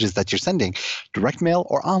subconscious messages that you're sending, direct mail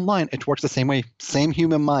or online, it works the same way, same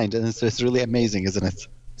human mind. And it's really amazing, isn't it?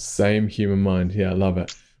 Same human mind. Yeah, I love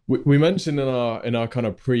it. We mentioned in our kind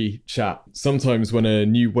of pre-chat, sometimes when a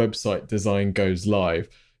new website design goes live,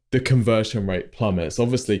 the conversion rate plummets.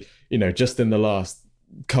 Obviously, just in the last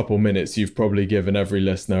couple minutes you've probably given every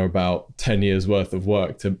listener about 10 years worth of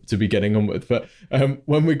work to be getting on with. But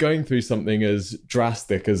when we're going through something as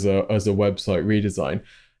drastic as a website redesign,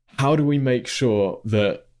 how do we make sure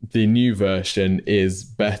that the new version is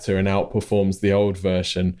better and outperforms the old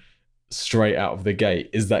version straight out of the gate?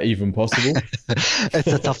 Is that even possible? It's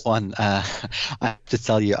a tough one. I have to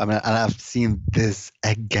tell you, and I've seen this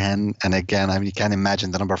again and again. You can't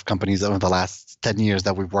imagine the number of companies over the last 10 years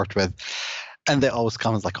that we've worked with. And they always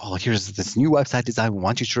come like, oh, here's this new website design. We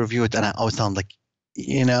want you to review it. And I always tell them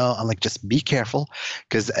I'm like, just be careful,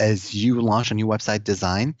 because as you launch a new website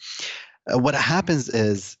design, what happens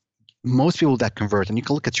is most people that convert, and you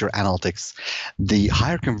can look at your analytics, the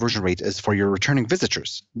higher conversion rate is for your returning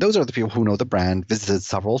visitors. Those are the people who know the brand, visited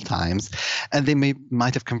several times, and they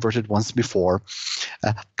might have converted once before,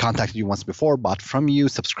 contacted you once before, bought from you,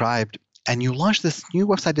 subscribed. And you launch this new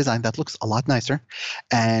website design that looks a lot nicer.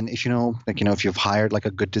 And if if you've hired like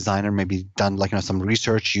a good designer, maybe done some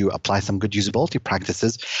research, you apply some good usability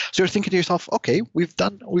practices. So you're thinking to yourself, okay, we've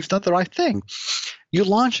done the right thing. You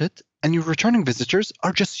launch it, and your returning visitors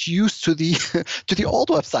are just used to the to the old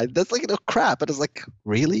website. That's like crap. And it's like,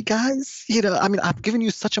 really, guys? I've given you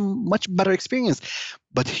such a much better experience.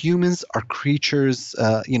 But humans are creatures,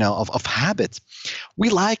 of habit. We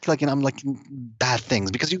like bad things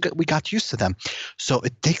because we got used to them. So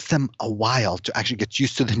it takes them a while to actually get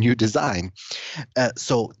used to the new design.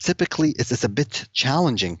 So typically, it's a bit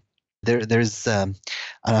challenging. There's and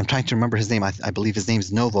I'm trying to remember his name. I believe his name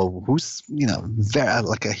is Novo, who's very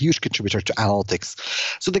like a huge contributor to analytics.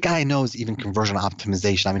 So the guy knows even conversion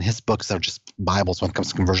optimization. His books are just Bibles when it comes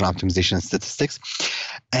to conversion optimization and statistics.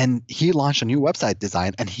 And he launched a new website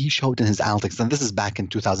design, and he showed in his analytics, and this is back in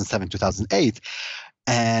 2007, 2008.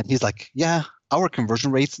 And he's like, yeah, our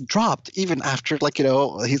conversion rates dropped even after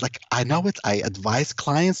he's like, I know it. I advise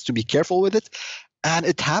clients to be careful with it. And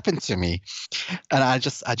it happened to me, and I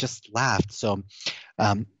just laughed. So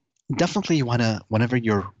definitely you want to, whenever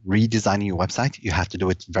you're redesigning your website, you have to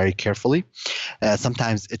do it very carefully.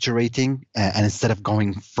 Sometimes iterating, and instead of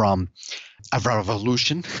going from a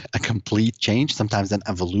revolution, a complete change. Sometimes an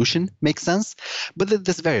evolution makes sense, but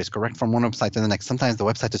this varies, correct, from one website to the next. Sometimes the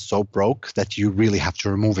website is so broke that you really have to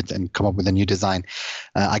remove it and come up with a new design.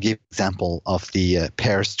 I gave an example of the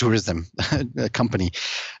Paris tourism company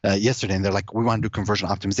yesterday, and they're like, we want to do conversion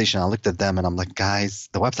optimization. I looked at them and I'm like, guys,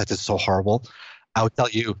 the website is so horrible. I would tell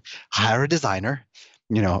you, hire a designer,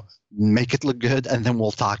 make it look good, and then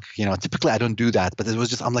we'll talk. Typically I don't do that, but it was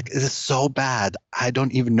just, I'm like, it is so bad. I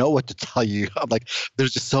don't even know what to tell you. I'm like,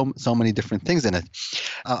 there's just so many different things in it.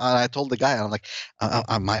 And I told the guy, I'm like,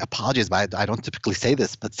 my apologies, but I don't typically say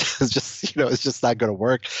this, but it's just, it's just not going to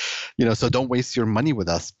work. So don't waste your money with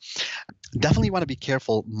us. Definitely want to be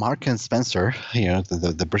careful. Marks and Spencer,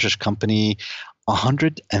 the British company,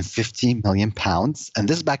 150 million pounds, and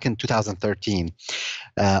this is back in 2013,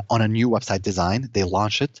 on a new website design. They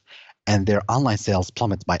launched it, and their online sales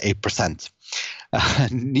plummet by 8%.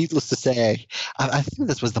 Needless to say, I think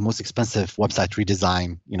this was the most expensive website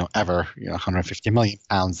redesign, ever. 150 million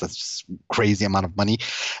pounds. That's just crazy amount of money,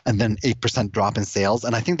 and then 8% drop in sales.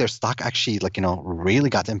 And I think their stock actually, really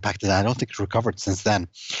got impacted. I don't think it recovered since then.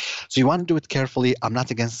 So you want to do it carefully. I'm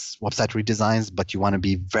not against website redesigns, but you want to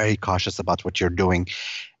be very cautious about what you're doing.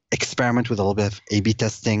 Experiment with a little bit of A/B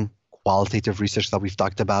testing, qualitative research that we've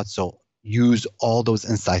talked about. So use all those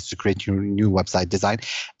insights to create your new website design,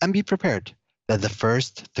 and be prepared that the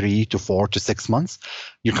first 3 to 4 to 6 months,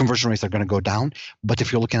 your conversion rates are going to go down. But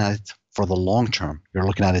if you're looking at it for the long term, you're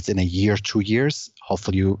looking at it in a year, 2 years,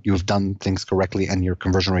 hopefully you've done things correctly and your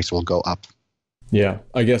conversion rates will go up. Yeah,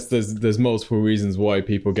 I guess there's multiple reasons why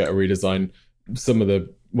people get a redesign.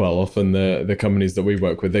 Often the companies that we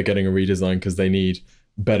work with, they're getting a redesign because they need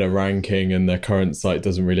better ranking and their current site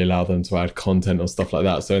doesn't really allow them to add content or stuff like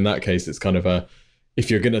that. So in that case, it's kind of if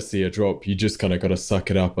you're going to see a drop, you just kind of got to suck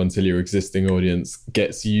it up until your existing audience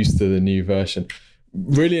gets used to the new version.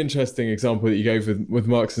 Really interesting example that you gave with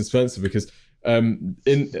Marks and Spencer, because I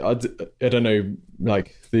don't know,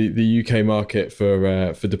 like the UK market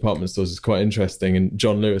for department stores is quite interesting, and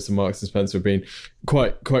John Lewis and Marks and Spencer have been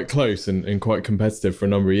quite close and quite competitive for a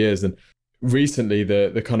number of years. And recently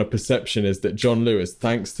the kind of perception is that John Lewis,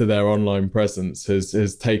 thanks to their online presence,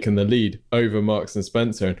 has taken the lead over Marks and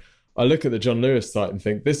Spencer. And I look at the John Lewis site and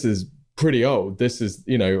think, this is pretty old. This is,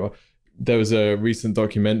 there was a recent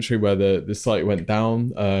documentary where the site went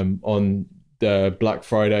down on the Black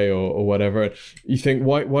Friday or whatever. You think,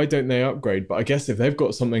 why don't they upgrade? But I guess if they've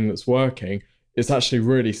got something that's working, it's actually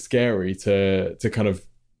really scary to kind of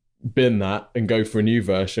bin that and go for a new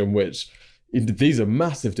version, which these are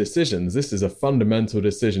massive decisions. This is a fundamental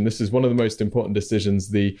decision. This is one of the most important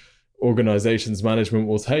decisions the organization's management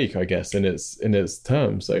will take, I guess, in its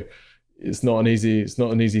term. So it's not an easy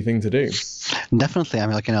thing to do. Definitely. I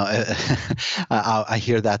mean, I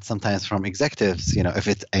hear that sometimes from executives, if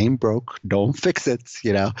it ain't broke, don't fix it,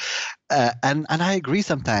 and I agree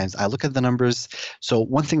sometimes. I look at the numbers. So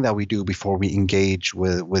one thing that we do before we engage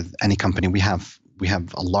with any company, we have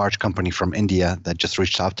a large company from India that just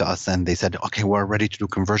reached out to us, and they said, okay, we're ready to do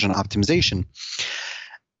conversion optimization.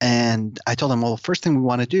 And I told them, well, first thing we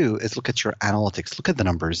want to do is look at your analytics, look at the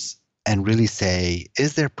numbers, and really say,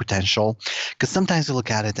 is there potential? Because sometimes you look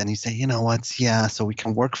at it and you say, so we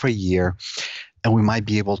can work for a year and we might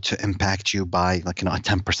be able to impact you by a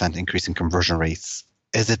 10% increase in conversion rates.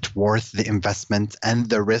 Is it worth the investment and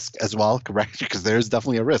the risk as well? Correct? Because there's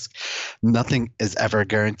definitely a risk. Nothing is ever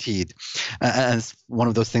guaranteed. And it's one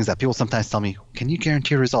of those things that people sometimes tell me, can you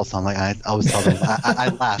guarantee results? I'm like, I always tell them, I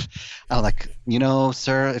laugh. I'm like,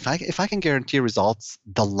 sir, if I can guarantee results,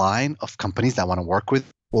 the line of companies that want to work with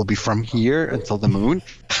will be from here until the moon,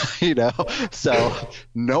 So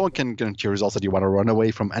no one can guarantee results, that you want to run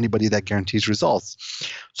away from anybody that guarantees results.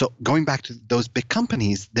 So going back to those big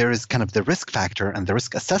companies, there is kind of the risk factor and the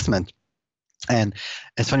risk assessment. And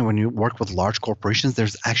it's funny, when you work with large corporations,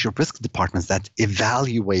 there's actual risk departments that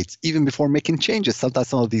evaluate even before making changes. Sometimes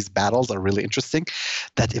some of these battles are really interesting,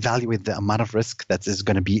 that evaluate the amount of risk that is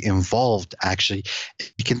going to be involved actually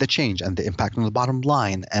making the change, and the impact on the bottom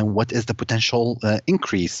line, and what is the potential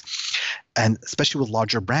increase. And especially with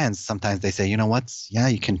larger brands, sometimes they say,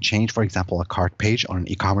 you can change, for example, a cart page on an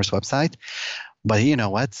e-commerce website, but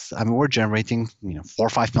we're generating $4 or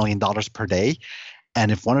 $5 million per day.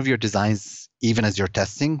 And if one of your designs, even as you're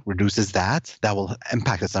testing, reduces that will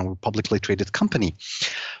impact us, and we're a publicly traded company.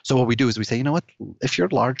 So what we do is we say, if you're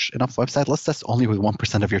a large enough website, let's test only with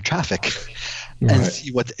 1% of your traffic and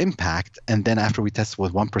see what impact. And then after we test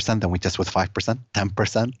with 1%, then we test with 5%,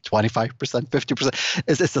 10%, 25%, 50%.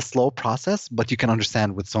 It's a slow process, but you can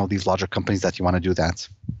understand with some of these larger companies that you want to do that.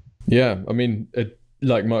 Yeah, I mean,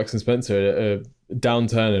 like Marks and Spencer,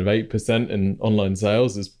 downturn of 8% in online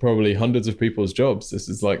sales is probably hundreds of people's jobs. This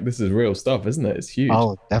is real stuff, isn't it? It's huge.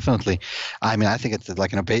 Oh, definitely. I mean, I think it's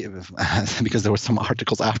like because there were some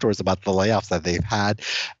articles afterwards about the layoffs that they've had,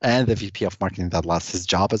 and the VP of marketing that lost his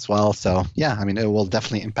job as well. So yeah, I mean, it will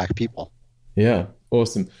definitely impact people. Yeah,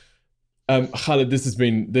 awesome. Khaled, this has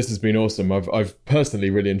been awesome. I've personally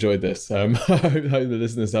really enjoyed this. I hope the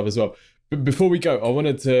listeners have as well. But before we go, I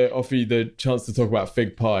wanted to offer you the chance to talk about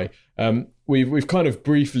FigPie. We've kind of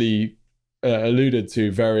briefly alluded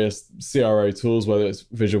to various CRO tools, whether it's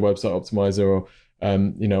Visual Website Optimizer or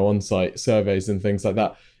on-site surveys and things like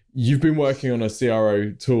that. You've been working on a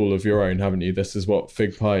CRO tool of your own, haven't you? This is what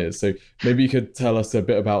FigPie is. So maybe you could tell us a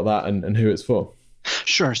bit about that and who it's for.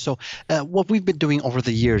 Sure. So what we've been doing over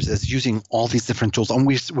the years is using all these different tools, and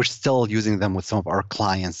we're still using them with some of our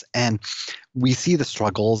clients. And we see the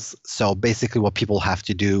struggles. So basically what people have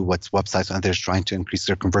to do, what's websites, and they're trying to increase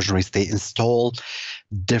their conversion rates, they install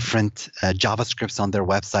different JavaScripts on their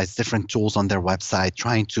websites, different tools on their website,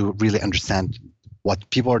 trying to really understand what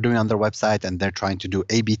people are doing on their website, and they're trying to do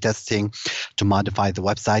A/B testing to modify the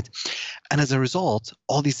website. And as a result,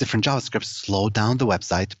 all these different JavaScripts slow down the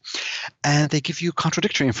website, and they give you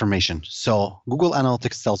contradictory information. So Google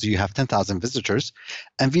Analytics tells you have 10,000 visitors,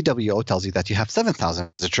 and VWO tells you that you have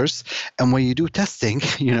 7,000 visitors. And when you do testing,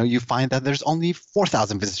 you find that there's only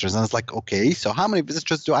 4,000 visitors. And it's like, okay, so how many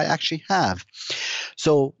visitors do I actually have?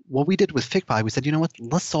 So what we did with FigPie, we said, you know what,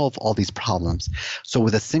 let's solve all these problems. So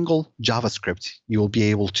with a single JavaScript, you'll be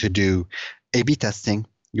able to do A/B testing.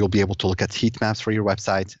 You'll be able to look at heat maps for your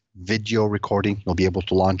website, video recording. You'll be able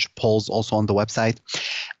to launch polls also on the website.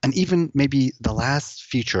 And even maybe the last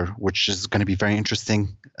feature, which is going to be very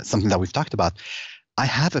interesting, something that we've talked about. I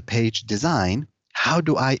have a page design. How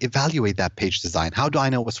do I evaluate that page design? How do I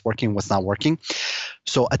know what's working, what's not working?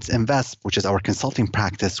 So at Invest, which is our consulting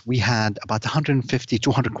practice, we had about 150,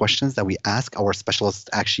 200 questions that we ask our specialists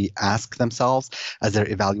actually ask themselves as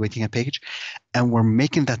they're evaluating a page. And we're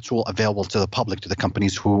making that tool available to the public, to the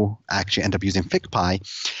companies who actually end up using FigPie.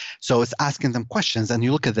 So it's asking them questions, and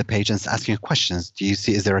you look at the page and it's asking you questions. Do you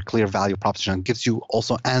see, is there a clear value proposition? It gives you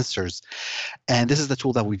also answers. And this is the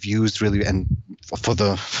tool that we've used really and for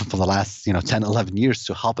the last 10, 11 years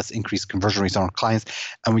to help us increase conversion rates on our clients.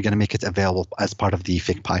 And we're going to make it available as part of the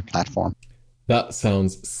FigPie platform. That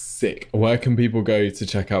sounds sick. Where can people go to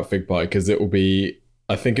check out FigPie? Because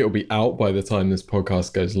I think it will be out by the time this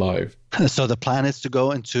podcast goes live. So the plan is to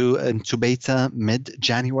go into beta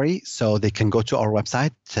mid-January. So they can go to our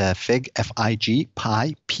website,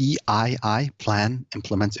 P-I-I, plan,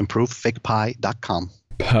 implement, improve, figpie.com.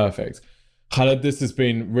 Perfect. Khaled, this has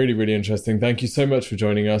been really, really interesting. Thank you so much for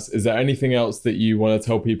joining us. Is there anything else that you want to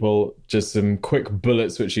tell people, just some quick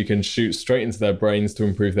bullets which you can shoot straight into their brains to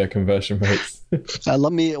improve their conversion rates? I'm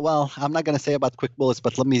not going to say about quick bullets,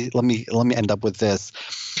 but let me end up with this.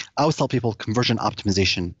 I always tell people conversion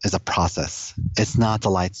optimization is a process. It's not a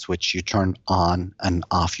light switch you turn on and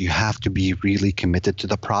off. You have to be really committed to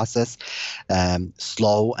the process,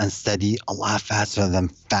 slow and steady, a lot faster than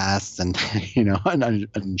fast and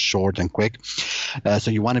and short and quick.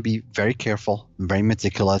 So you want to be very careful, very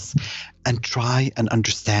meticulous, and try and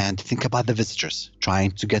understand, think about the visitors,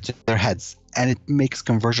 trying to get to their heads. And it makes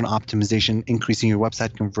conversion optimization, increasing your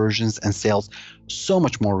website conversions and sales, so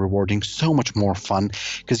much more rewarding, so much more fun,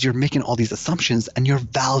 because you're making all these assumptions and you're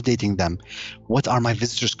validating them. What are my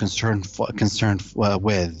visitors concerned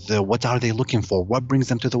with? What are they looking for? What brings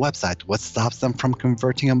them to the website? What stops them from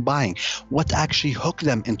converting and buying? What actually hooked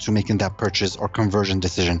them into making that purchase or conversion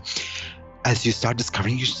decision? As you start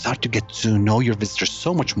discovering, you start to get to know your visitors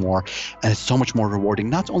so much more, and it's so much more rewarding,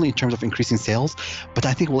 not only in terms of increasing sales, but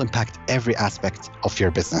I think will impact every aspect of your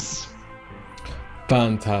business.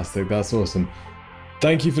 Fantastic. That's awesome.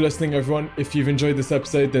 Thank you for listening, everyone. If you've enjoyed this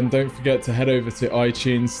episode, then don't forget to head over to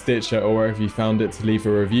iTunes, Stitcher, or wherever you found it to leave a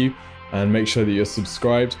review, and make sure that you're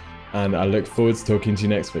subscribed. And I look forward to talking to you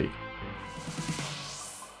next week.